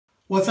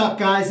What's up,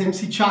 guys?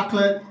 MC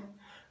Chocolate.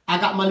 I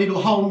got my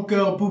little home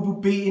girl,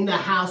 Boboo B, in the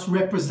house.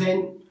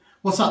 Represent.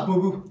 What's up,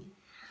 Boboo?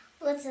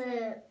 What's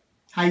up?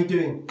 How you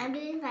doing? I'm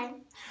doing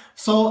fine.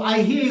 So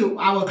I hear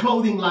our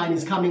clothing line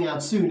is coming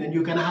out soon, and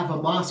you're gonna have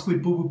a mask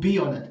with Boboo B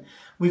on it.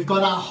 We've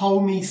got our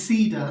homie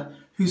Cedar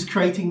who's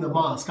creating the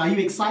mask. Are you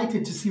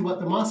excited to see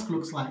what the mask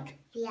looks like?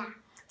 Yeah.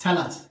 Tell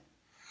us.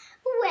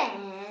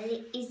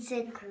 Well, it's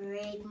a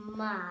great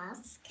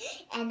mask,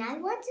 and I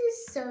want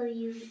to show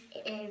you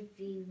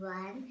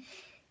everyone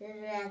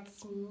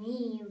that's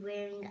me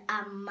wearing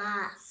a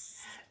mask.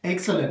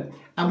 Excellent.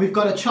 And we've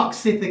got a Chuck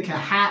Sithica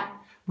hat.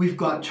 We've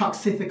got Chuck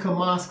Sithica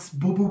masks,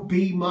 Boboo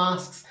B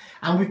masks,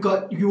 and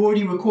you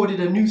already recorded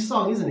a new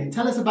song, isn't it?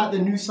 Tell us about the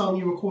new song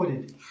you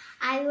recorded.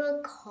 I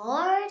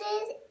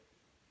recorded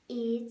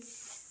it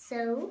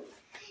so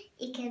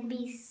it can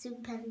be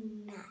super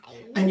nice.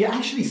 And you're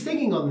actually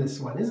singing on this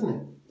one, isn't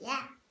it?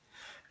 Yeah.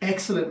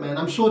 Excellent, man.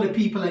 I'm sure the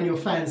people and your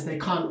fans, they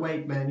can't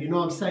wait, man. You know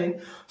what I'm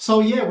saying?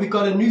 So yeah, we've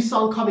got a new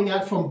song coming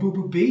out from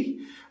Boboo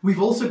B.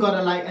 We've also got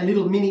a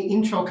little mini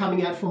intro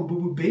coming out from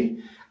Boboo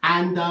B.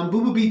 And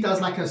Boboo B does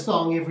like a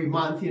song every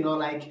month,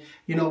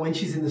 when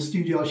she's in the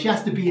studio. She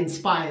has to be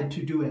inspired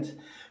to do it.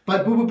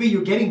 But Boboo B,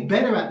 you're getting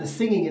better at the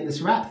singing and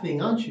this rap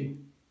thing, aren't you?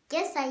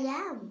 Yes, I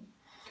am.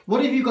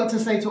 What have you got to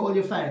say to all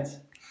your fans?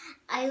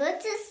 I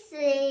want to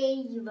say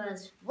you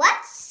must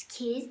watch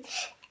kids,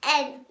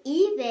 and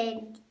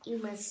even you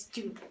must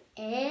do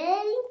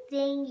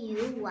anything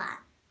you want.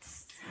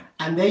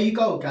 And there you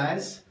go,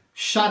 guys.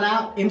 Shout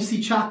out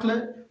MC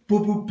Chocolate,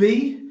 Boboo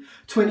B,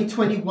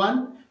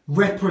 2021.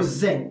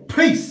 Represent.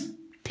 Peace.